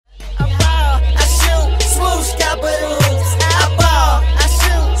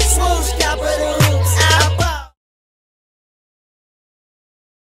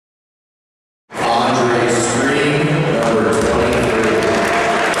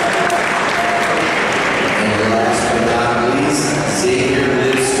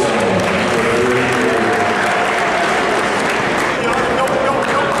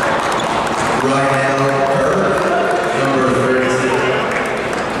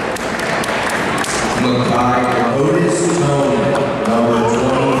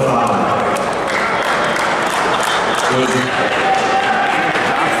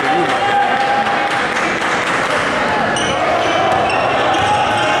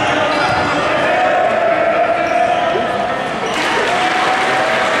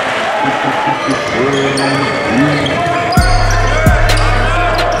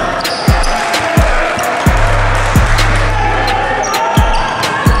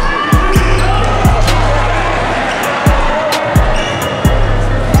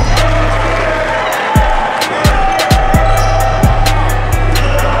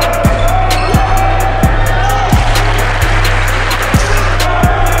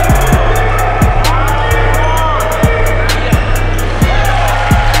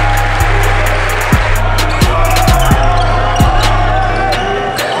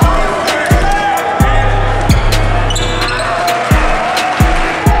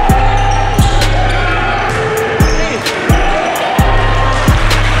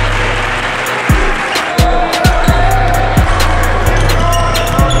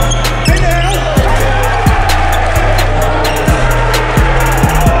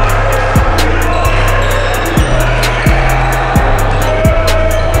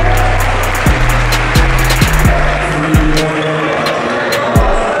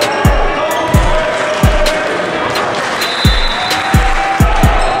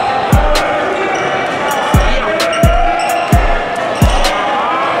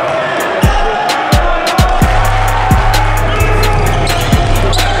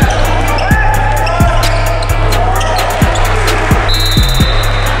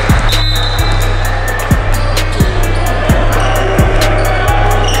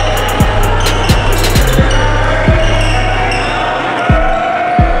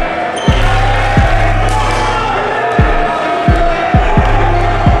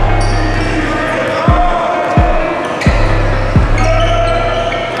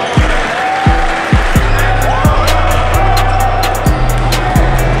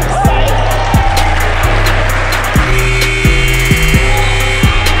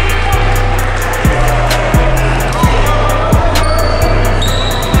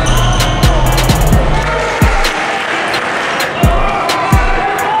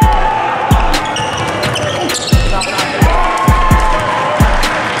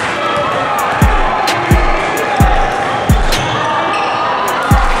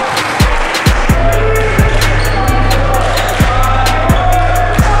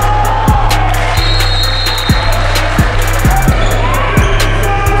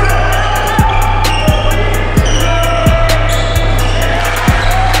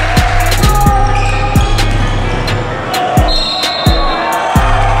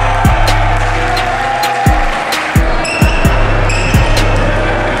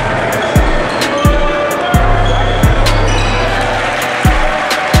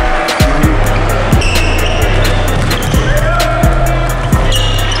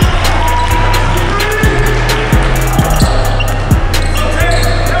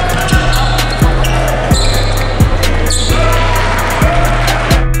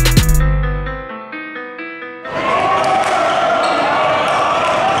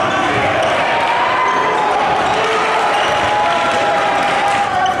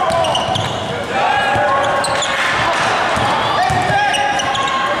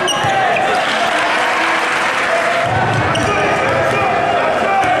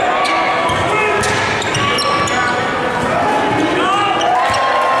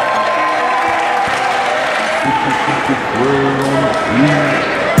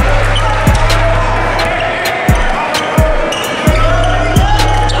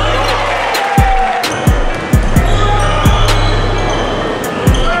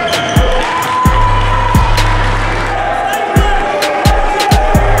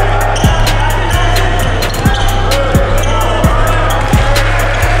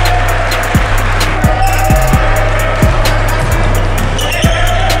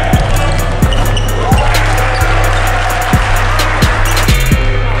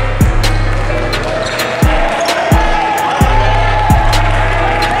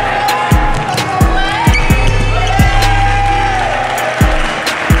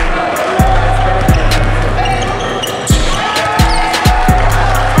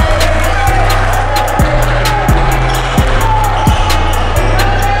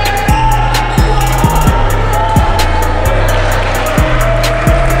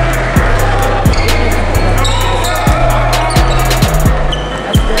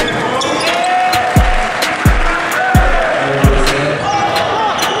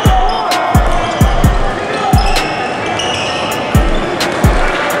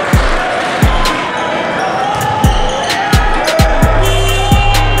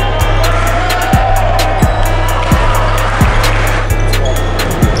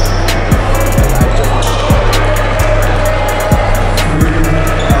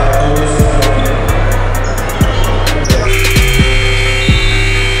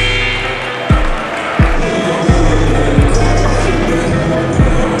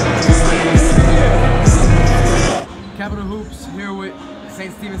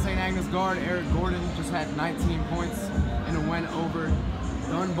St. Agnes guard Garrett Brennan just had 19 points in a win over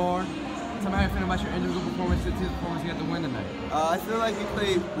Dunbar. Tell me how you feel about your individual performance, the team performance, you got the win tonight. I feel like we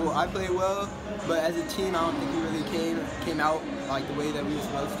played well. I played well, but as a team, I don't think we really came out like the way that we were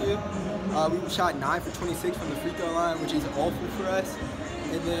supposed to. We shot 9 for 26 from the free throw line, which is awful for us.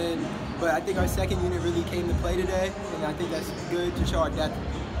 And then, but I think our second unit really came to play today, and I think that's good to show our depth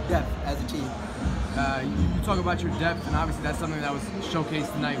as a team. You talk about your depth, and obviously that's something that was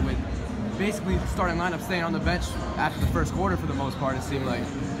showcased tonight with basically the starting lineup staying on the bench after the first quarter for the most part, it seemed like.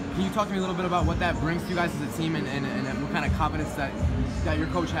 Can you talk to me a little bit about what that brings to you guys as a team and what kind of confidence that your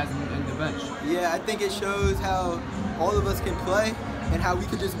coach has in the bench? Yeah, I think it shows how all of us can play and how we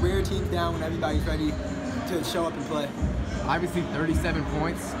could just wear teams down when everybody's ready to show up and play. Obviously 37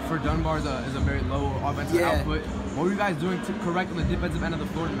 points for Dunbar is a very low offensive output. What were you guys doing to correct on the defensive end of the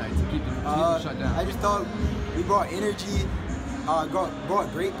floor tonight to keep them shut down? I just thought we brought energy, brought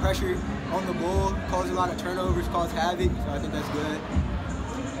great pressure on the ball, caused a lot of turnovers, caused havoc, so I think that's good.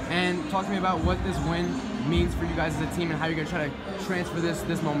 And talk to me about what this win means for you guys as a team and how you're going to try to transfer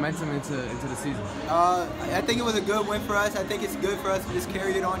this momentum into the season. I think it was a good win for us. I think it's good for us to just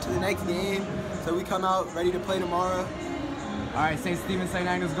carry it on to the next game so we come out ready to play tomorrow. All right, St. Stephen St.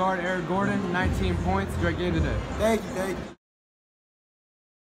 Agnes guard Garrett Brennan, 19 points. Great game today. Thank you.